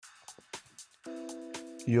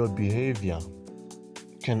Your behavior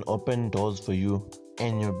can open doors for you,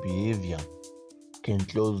 and your behavior can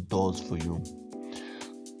close doors for you.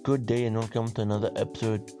 Good day, and welcome to another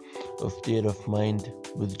episode of State of Mind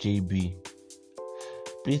with JB.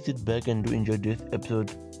 Please sit back and do enjoy this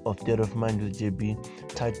episode of State of Mind with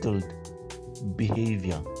JB titled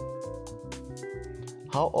Behavior.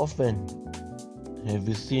 How often have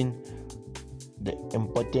you seen the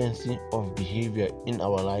importance of behavior in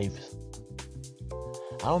our lives?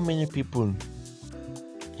 How many people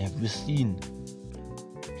have we seen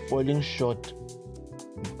falling short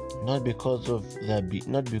not because of that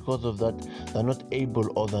they're not able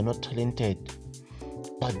or they're not talented,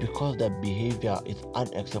 but because their behavior is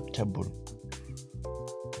unacceptable?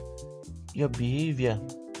 Your behavior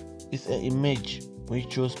is an image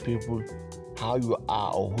which shows people how you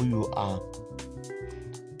are or who you are.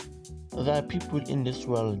 There are people in this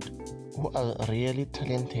world who are really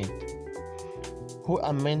talented, who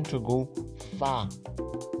are meant to go far,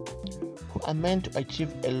 who are meant to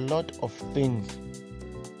achieve a lot of things.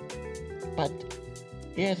 But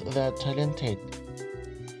yes, they are talented.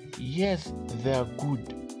 Yes, they are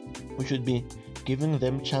good. We should be giving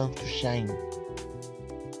them chance to shine.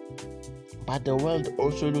 But the world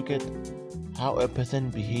also look at how a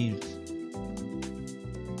person behaves.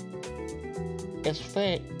 It's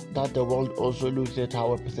fair that the world also looks at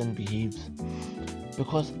how a person behaves,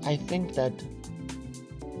 because I think that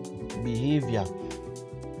behavior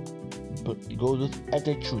goes with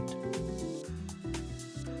attitude.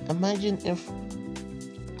 Imagine if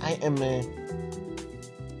I am a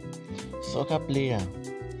soccer player.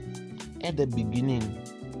 At the beginning,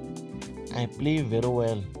 I play very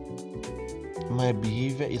well. My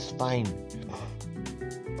behavior is fine.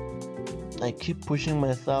 I keep pushing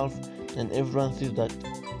myself, and everyone sees that,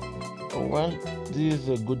 oh, well, this is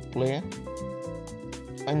a good player.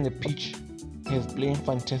 On the pitch, he's playing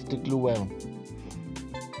fantastically well.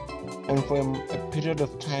 And for a period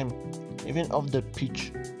of time, even off the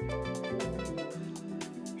pitch,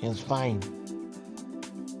 he's fine.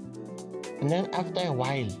 And then after a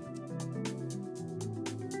while,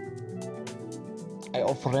 I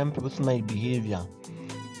off-ramp with my behavior.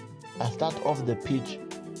 I start off the pitch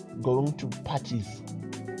going to parties,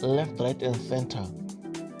 left, right, and center.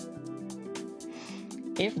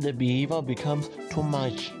 If the behavior becomes too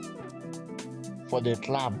much for the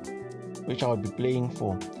club which I will be playing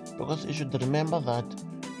for, because you should remember that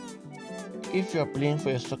if you are playing for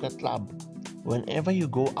a soccer club, whenever you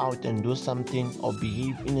go out and do something or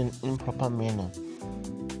behave in an improper manner,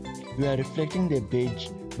 you are reflecting the badge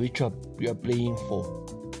which you are playing for.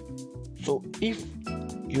 So if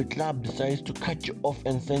your club decides to cut you off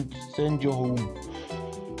and send you home,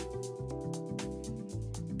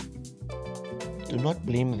 do not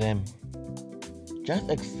blame them.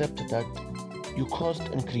 Just accept that you caused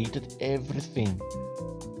and created everything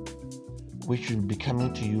which will be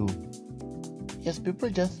coming to you. Yes, people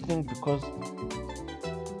just think because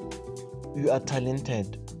you are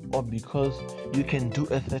talented or because you can do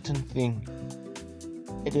a certain thing,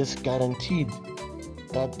 it is guaranteed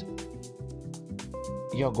that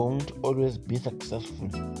you're going to always be successful.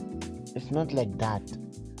 It's not like that.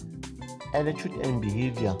 Attitude and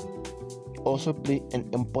behavior also play an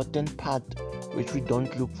important part which we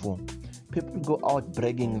don't look for. People go out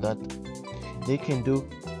bragging that they can do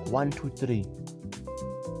 1, 2, 3,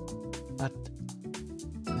 but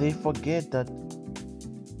they forget that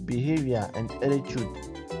behavior and attitude,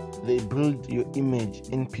 they build your image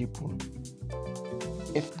in people.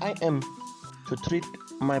 If I am to treat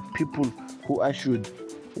my people who I should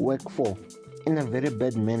work for in a very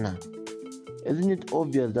bad manner, isn't it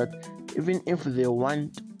obvious that even if they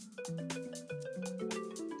want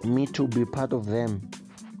me to be part of them,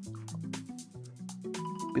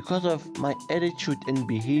 because of my attitude and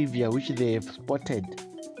behavior which they have spotted,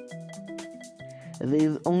 there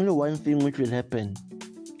is only one thing which will happen.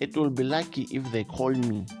 It will be lucky if they call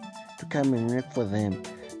me to come and work for them,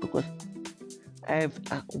 because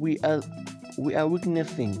we are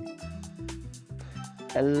witnessing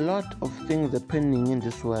a lot of things happening in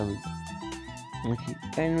this world. Okay?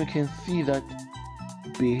 And we can see that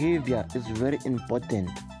behavior is very important.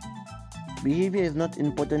 Behavior is not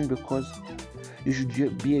important because you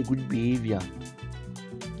should be a good behavior.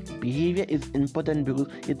 Behavior is important because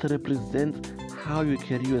it represents how you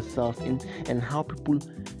carry yourself and how people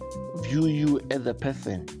view you as a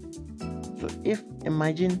person. So if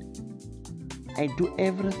imagine I do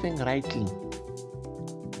everything rightly,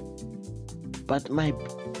 but my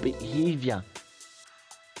behavior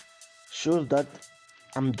shows that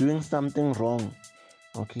I'm doing something wrong,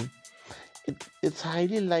 okay, it's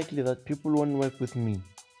highly likely that people won't work with me.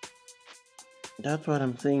 That's what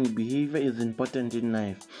I'm saying. Behavior is important in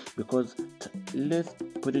life because let's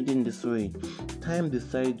put it in this way: time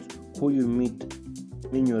decides who you meet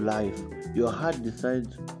in your life, your heart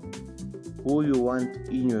decides who you want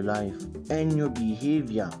in your life, and your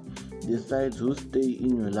behavior decides who stay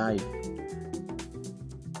in your life.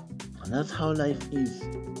 And that's how life is.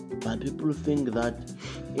 But people think that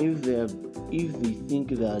if they think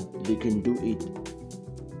that they can do it,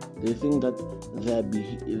 they think that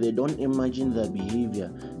they don't imagine their behavior,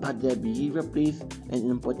 but their behavior plays an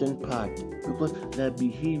important part because their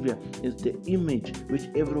behavior is the image which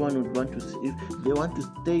everyone would want to see. If they want to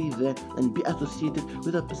stay there and be associated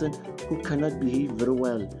with a person who cannot behave very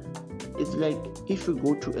well. It's like if you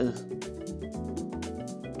go to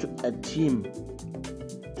a team,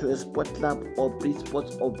 to a sport club, or play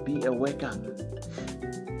sports, or be a worker,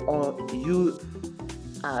 or you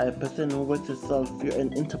are a person who works yourself, you're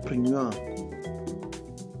an entrepreneur.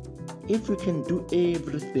 If you can do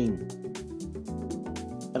everything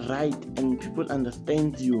right and people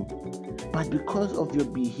understand you, but because of your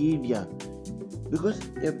behavior,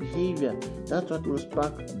 that's what will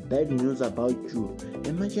spark bad news about you.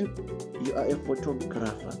 Imagine you are a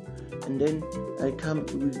photographer, and then I come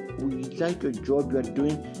we like your job, you are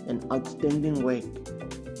doing an outstanding work,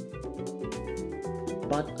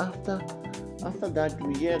 but after that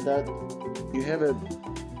we hear that you have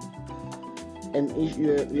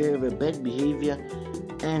you have a bad behavior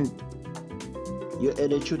and your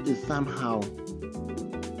attitude is somehow,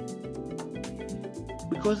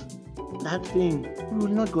 because that thing will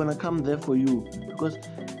not gonna come there for you, because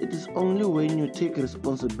it is only when you take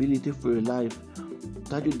responsibility for your life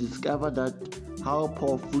that you discover that how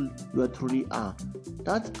powerful you truly are.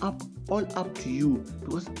 That's all up to you,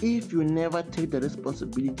 because if you never take the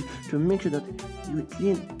responsibility to make sure that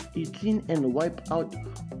you clean and wipe out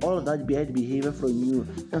all that bad behavior from you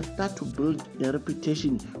and start to build the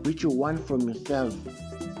reputation which you want from yourself,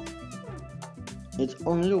 it's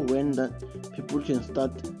only when that people can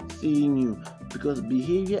start seeing you, because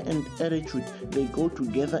behavior and attitude, they go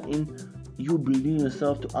together in you building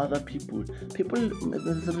yourself to other people. People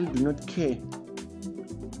necessarily do not care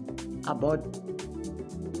about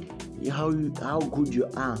how good you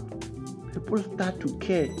are. People start to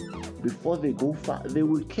care before they go far. They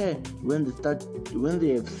will care when they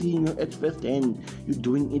have seen you at first hand, you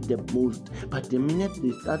doing it the most. But the minute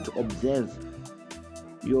they start to observe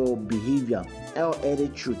your behavior or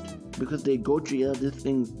attitude, because they go through these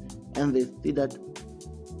things and they see that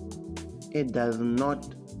it does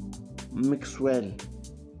not mix well.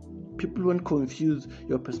 People won't confuse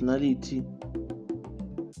your personality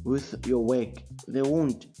with your work. They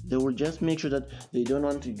won't. They will just make sure that they don't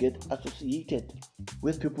want to get associated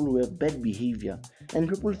with people who have bad behavior. And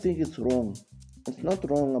people think it's wrong. It's not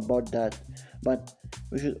wrong about that. But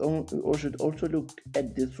we should also look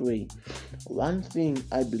at this way. One thing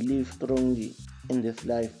I believe strongly in this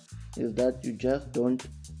life is that you just don't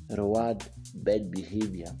reward bad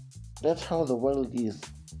behavior. That's how the world is.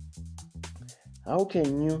 How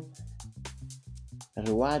can you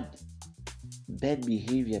reward bad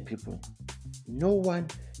behavior, people? No one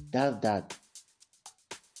does that,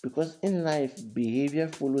 because in life behavior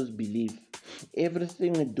follows belief.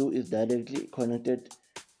 Everything we do is directly connected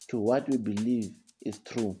to what we believe is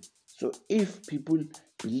true. So if people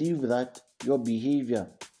believe that your behavior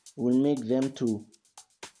will make them to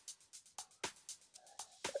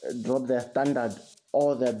drop their standard,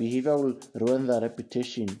 or their behavior will ruin their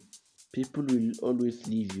reputation, people will always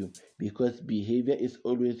leave you, because behavior is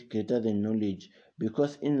always greater than knowledge.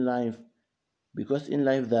 Because in life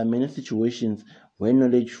there are many situations where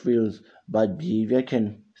knowledge fails, but behavior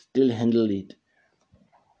can still handle it.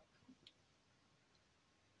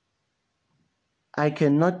 I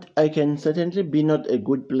can certainly be not a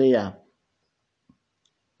good player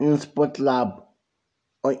in sport lab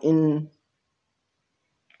or in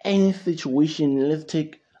any situation. Let's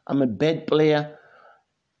take, I'm a bad player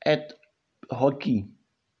at hockey,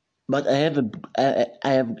 but I have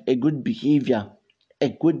a good behavior, a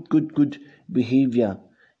good behavior.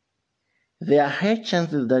 There are high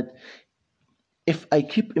chances that if I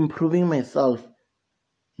keep improving myself,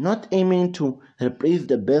 not aiming to replace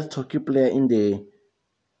the best hockey player in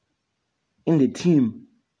the team,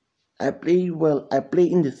 I play well, I play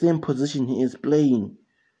in the same position he is playing.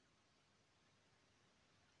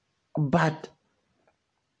 But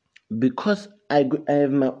because I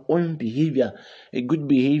have my own behavior, a good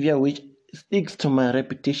behavior which sticks to my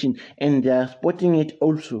reputation, and they are spotting it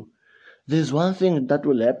also, there's one thing that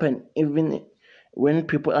will happen even when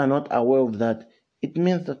people are not aware of that. It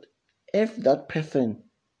means that if that person,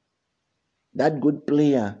 that good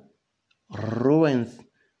player, ruins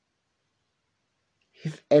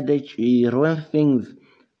his attitude, he ruins things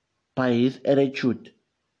by his attitude,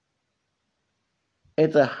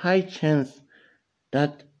 it's a high chance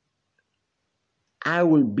that I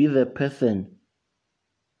will be the person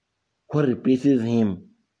who replaces him.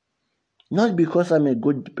 Not because I'm a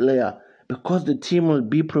good player, because the team will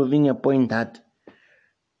be proving a point that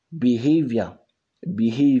behavior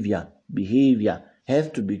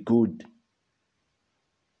has to be good.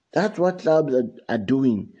 That's what clubs are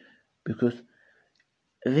doing, because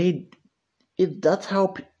that's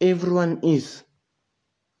how everyone is.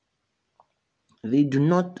 They do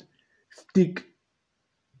not stick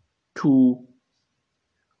to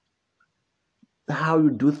how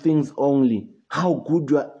you do things only, how good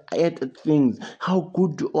you are at things, how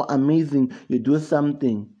good or amazing you do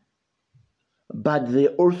something. But they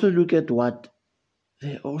also look at what?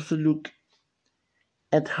 They also look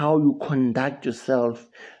at how you conduct yourself.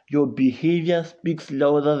 Your behavior speaks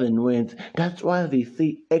louder than words. That's why they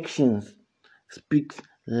say actions speaks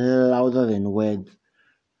louder than words.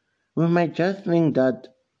 We might just think that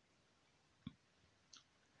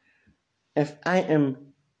if I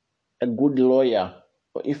am a good lawyer,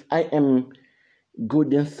 or if I am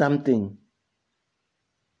good in something,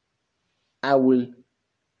 I will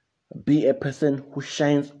be a person who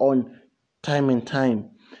shines on time and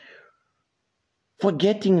time.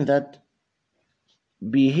 Forgetting that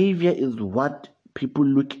behavior is what people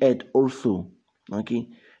look at also. Okay,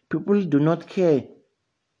 people do not care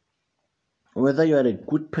whether you are a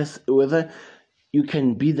good person, whether you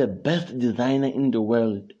can be the best designer in the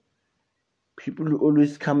world. People will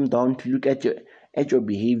always come down to look at your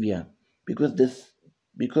behavior, because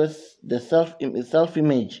the self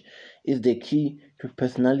image is the key to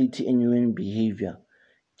personality and human behavior.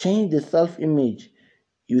 Change the self image,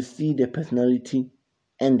 you see the personality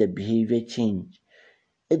and the behavior change.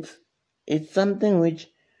 It's something which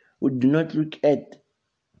we do not look at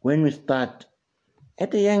when we start.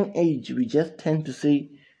 At a young age, we just tend to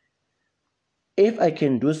say, if I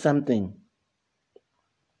can do something,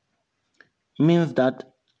 means that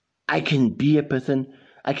I can be a person,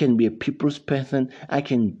 I can be a people's person, I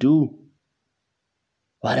can do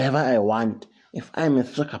whatever I want. If I'm a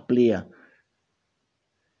soccer player,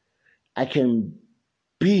 I can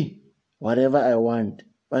be whatever I want.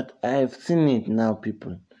 But I've seen it now,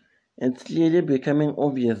 people. It's clearly becoming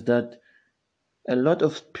obvious that a lot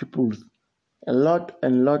of people, a lot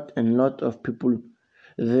of people,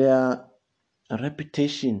 their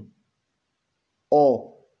reputation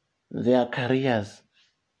or their careers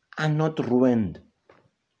are not ruined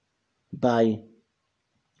by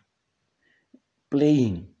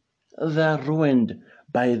playing. They are ruined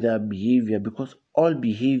by their behavior,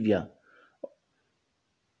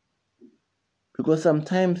 because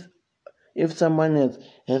sometimes if someone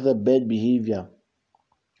has a bad behavior,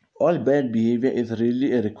 all bad behavior is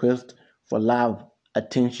really a request for love,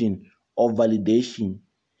 attention, or validation.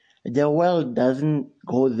 The world doesn't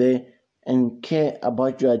go there and care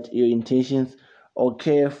about your intentions or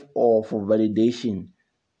care for validation.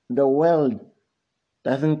 The world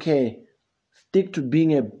doesn't care. Stick to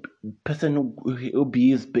being a person who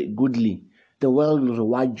behaves goodly. The world will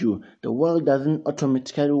reward you. The world doesn't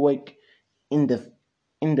automatically work in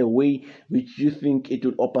the way which you think it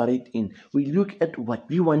will operate in. We look at what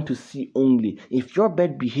we want to see only. If your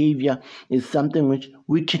bad behavior is something which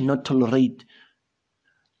we cannot tolerate,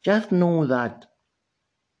 just know that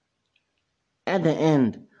at the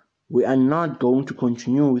end, we are not going to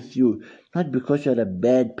continue with you, not because you're a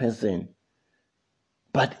bad person,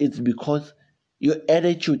 but it's because your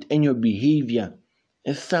attitude and your behavior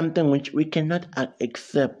is something which we cannot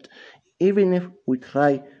accept. Even if we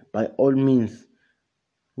try by all means,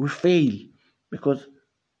 we fail, because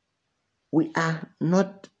we are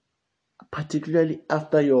not particularly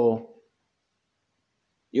after your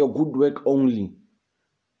good work only.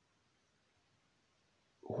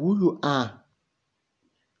 Who you are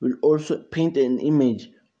will also paint an image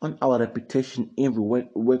on our reputation if we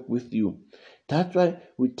work with you. That's why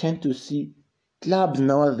we tend to see clubs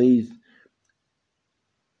nowadays,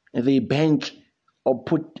 they bench or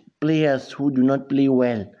put players who do not play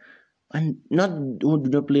well, and not who do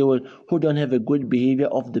not play well, who don't have a good behavior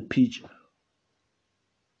off the pitch,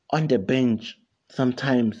 on the bench.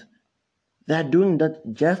 Sometimes they are doing that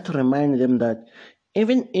just to remind them that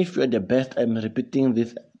even if you're the best, I'm repeating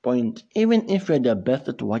this point, even if you're the best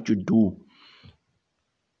at what you do,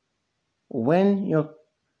 when your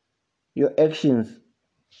actions,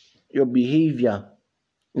 your behavior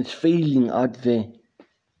is failing out there,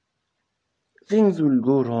 things will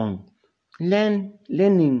go wrong.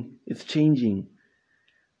 Learning is changing,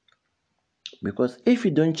 because if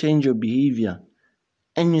you don't change your behavior,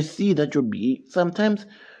 and you see that sometimes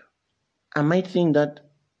I might think that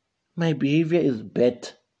my behavior is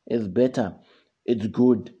better, it's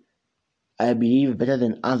good, I behave better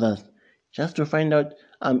than others, just to find out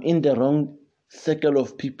I'm in the wrong circle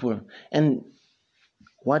of people. And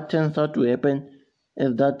what turns out to happen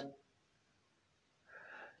is that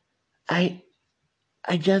I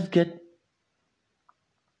I just get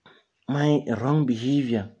my wrong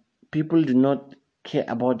behavior. People do not care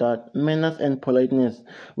about that. Manners and politeness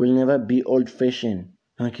will never be old fashioned.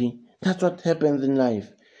 Okay? That's what happens in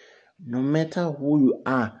life. No matter who you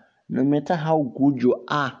are, no matter how good you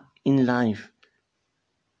are in life,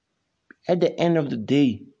 at the end of the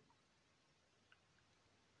day,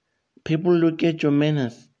 people look at your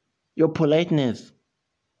manners, your politeness,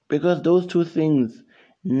 because those two things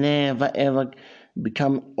never ever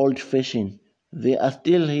become old fashioned. They are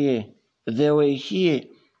still here. They were here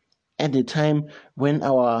at the time when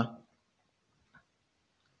our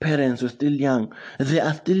parents were still young. They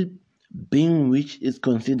are still being which is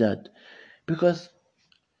considered, because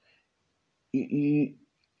you,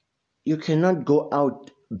 you cannot go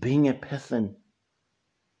out being a person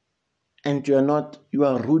and you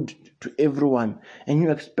are rude to everyone and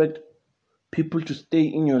you expect people to stay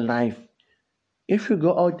in your life. If you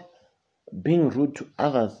go out being rude to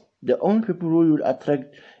others, the only people who you will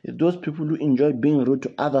attract is those people who enjoy being rude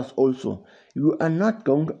to others also. You are not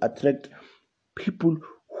going to attract people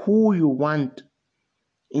who you want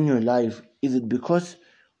in your life. Is it because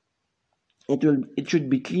it should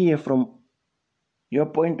be clear from your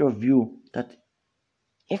point of view that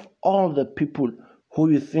if all the people who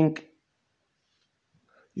you think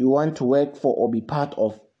you want to work for or be part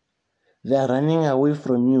of, they are running away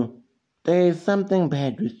from you, there is something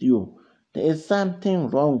bad with you. There is something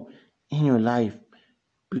wrong in your life,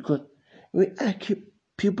 because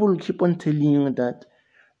people keep on telling you that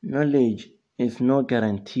knowledge is no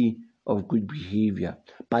guarantee of good behavior,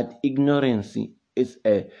 but ignorance is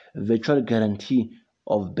a virtual guarantee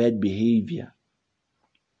of bad behavior.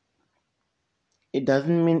 It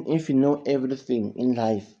doesn't mean if you know everything in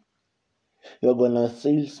life, you're gonna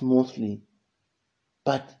sail smoothly,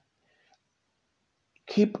 but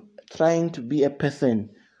keep trying to be a person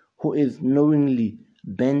who is knowingly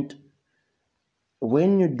bent.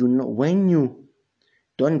 When you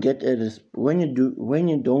don't get when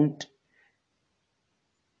you don't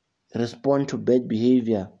respond to bad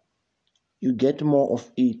behavior, you get more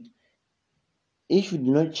of it. If you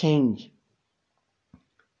do not change,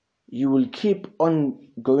 you will keep on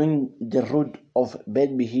going the route of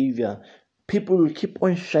bad behavior. People will keep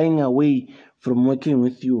on shying away from working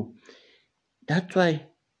with you. That's why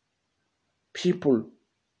people,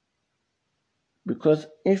 because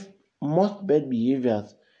if most bad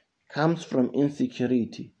behaviors comes from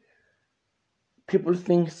insecurity, people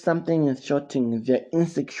think something is shorting, they're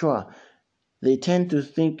insecure. They tend to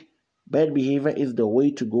think bad behavior is the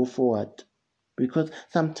way to go forward, because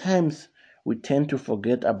sometimes we tend to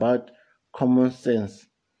forget about common sense.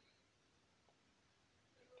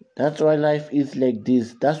 That's why life is like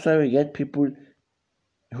this. That's why we get people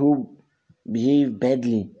who behave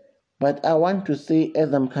badly. But I want to say,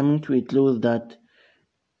 as I'm coming to a close, that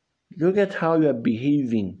look at how you are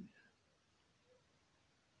behaving.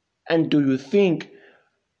 And do you think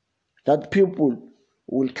that people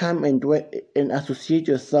will come and associate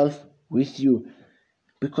yourself with you?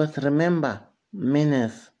 Because remember,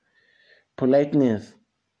 manners, politeness,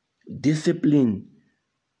 discipline,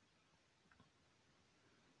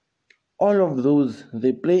 all of those,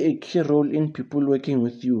 they play a key role in people working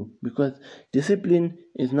with you, because discipline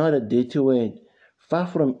is not a dirty word. Far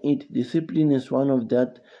from it, discipline is one of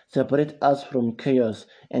that separates us from chaos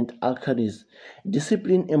and alchemists.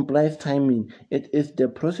 Discipline implies timing. It is the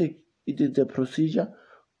procedure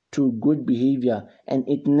to good behavior, and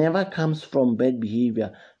it never comes from bad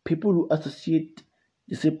behavior. People who associate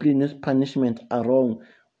discipline with punishment are wrong.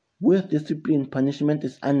 With discipline, punishment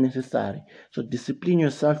is unnecessary. So discipline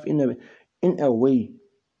yourself in a way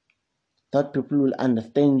that people will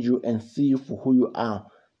understand you and see you for who you are.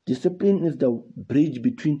 Discipline is the bridge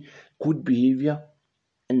between good behavior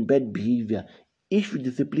and bad behavior. If you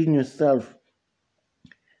discipline yourself,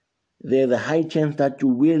 there's a high chance that you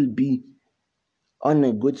will be on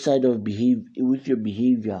a good side of behave with your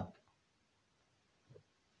behavior.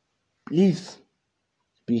 Please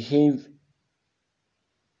behave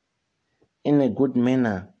in a good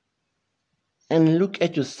manner and look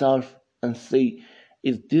at yourself and say,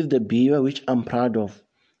 is this the behavior which I'm proud of?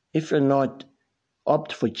 If you're not,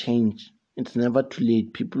 opt for change. It's never too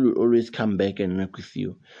late. People will always come back and work with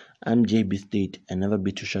you. I'm JB State, and never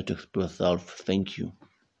be too shy to explore yourself. Thank you.